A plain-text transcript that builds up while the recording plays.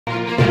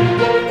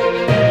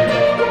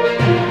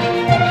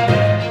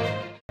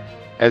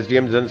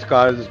SDM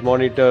Zanskar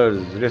monitors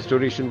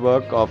restoration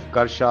work of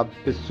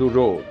Karsha-Pissu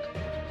Road.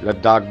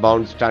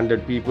 Ladakh-bound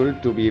standard people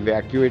to be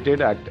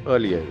evacuated at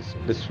earliest.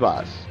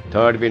 Biswas.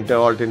 Third winter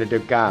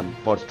alternative camp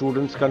for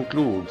students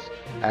concludes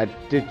at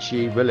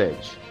Tichi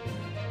village.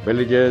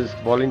 Villagers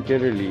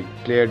voluntarily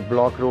cleared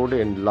block road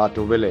in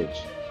Lato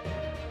village.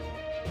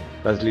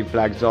 Fazli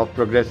flags off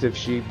progressive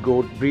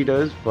sheep-goat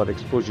breeders for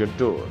exposure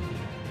tour.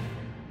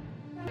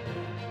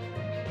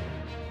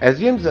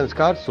 SDM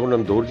Zanskar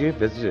Sonam Dorje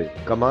visited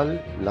Kamal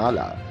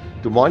Nala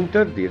to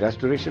monitor the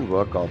restoration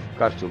work of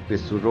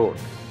Karsha-Pissu Road.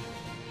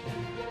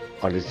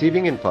 On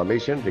receiving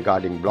information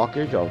regarding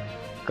blockage of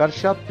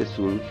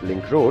Karsha-Pissu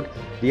Link Road,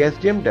 the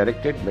SDM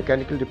directed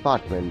Mechanical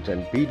Department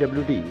and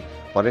PWD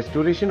for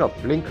restoration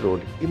of Link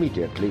Road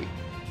immediately.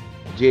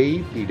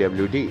 JE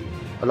PWD,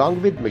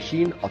 along with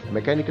Machine of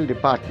Mechanical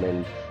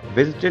Department,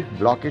 visited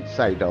blockage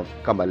site of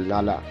Kamal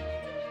Nala.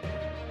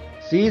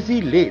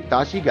 CAC Leh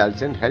Tashi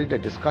Galsen held a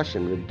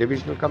discussion with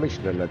Divisional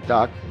Commissioner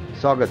Ladakh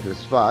Saugat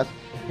Viswas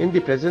in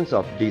the presence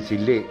of DC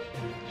Leh,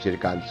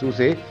 Shrikant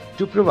Suse,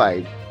 to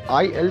provide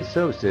IL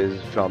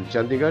services from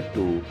Chandigarh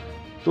to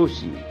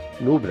Toshi,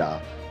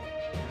 Nubra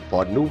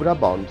for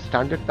Nubra-bound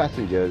standard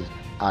passengers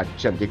at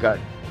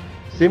Chandigarh.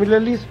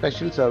 Similarly,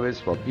 special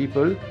service for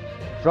people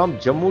from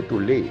Jammu to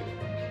Leh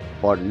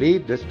for Leh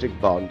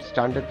district-bound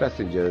standard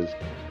passengers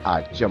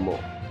at Jammu.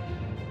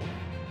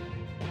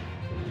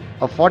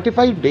 A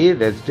 45-day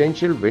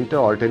residential winter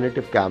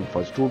alternative camp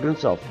for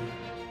students of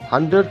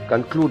Handar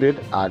concluded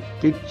at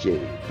Tidje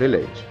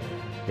village.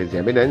 His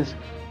Eminence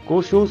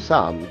Kosho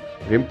Sam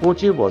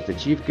Rinpoche was the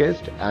chief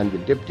guest and the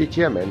Deputy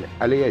Chairman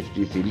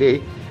LAHDC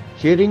Leh,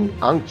 Chering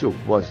Angchuk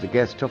was the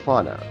guest of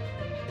honor.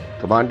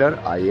 Commander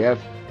IAF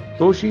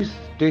Toshi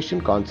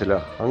Station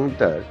Councillor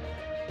Hangtar,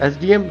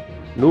 SDM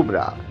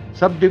Nubra,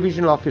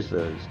 Sub-Divisional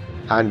officers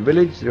and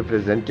village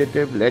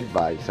representative led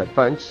by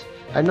Sarpanch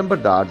and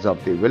Nambardars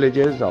of the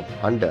villages of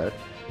Handar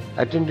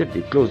attended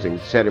the closing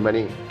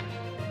ceremony.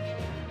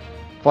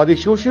 For the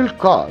social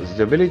cause,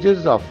 the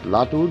villagers of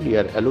Latu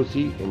near LOC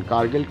in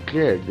Kargil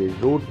cleared the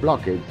road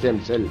blockage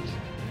themselves.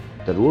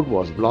 The road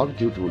was blocked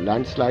due to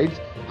landslides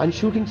and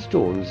shooting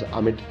stones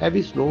amid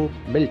heavy snow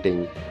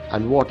melting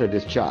and water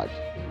discharge.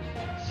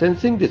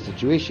 Sensing the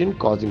situation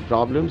causing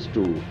problems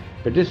to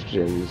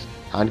pedestrians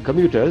and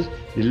commuters,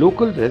 the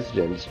local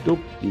residents took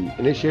the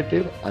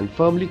initiative and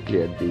firmly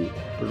cleared the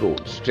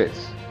road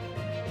stress.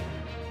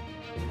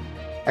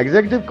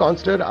 Executive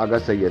Councillor Aga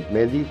Sayyid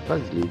Mehdi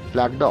Fazli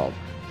flagged off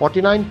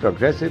 49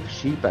 progressive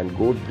sheep and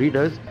goat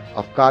breeders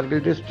of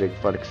Kargil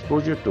district for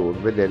exposure tour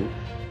within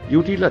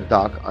UT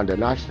Ladakh under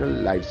National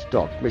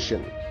Livestock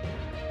Mission.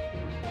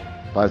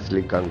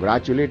 Fazli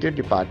congratulated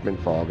department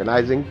for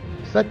organizing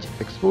such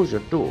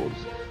exposure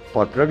tours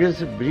for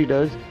progressive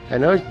breeders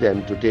and urged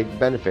them to take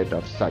benefit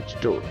of such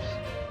tours.